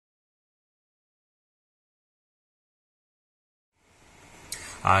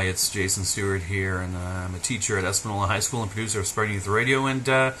Hi, it's Jayson Stewart here, and I'm a teacher at Espanola High School and producer of Spartan Youth Radio, and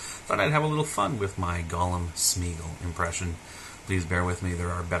thought I'd have a little fun with my Gollum Smeagol impression. Please bear with me,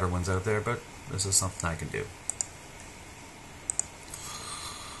 there are better ones out there, but this is something I can do.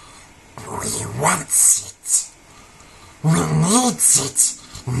 We want it. We need it.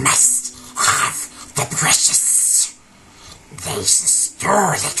 Must have the precious. They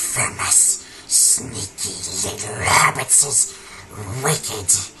stole it from us. Sneaky little hobbitses.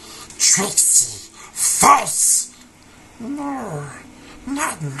 Wicked. Tricksy. False. No,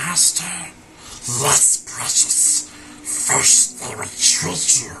 not master. Less precious. First they would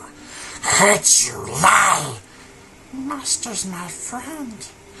treat you. Hurt you. Lie. Master's my friend.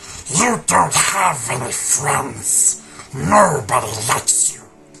 You don't have any friends. Nobody likes you.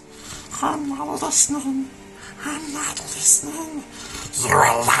 I'm not listening. I'm not listening. You're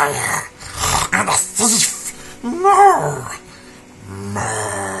a liar. And a thief. No.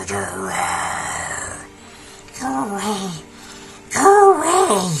 Murderer. Go away. Go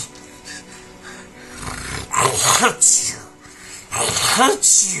away. I hate you. I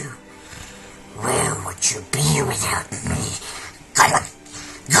hate you. Where would you be without me?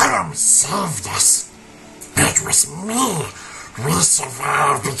 Gollum saved us. It was me. We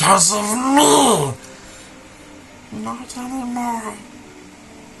survived because of me. Not anymore.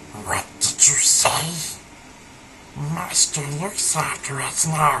 What did you say? Master looks after us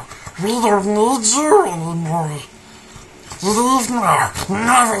now. We don't need you anymore. Leave now.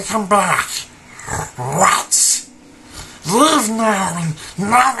 Never come back. What? Leave now and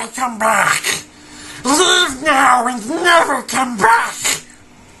never come back. Leave now and never come back.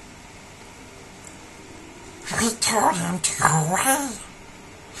 We told him to go away.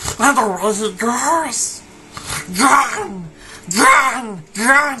 And away he goes. Gone! Gone!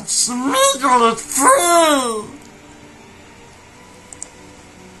 Gone! Smeagol it free!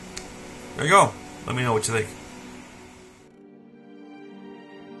 There you go. Let me know what you think.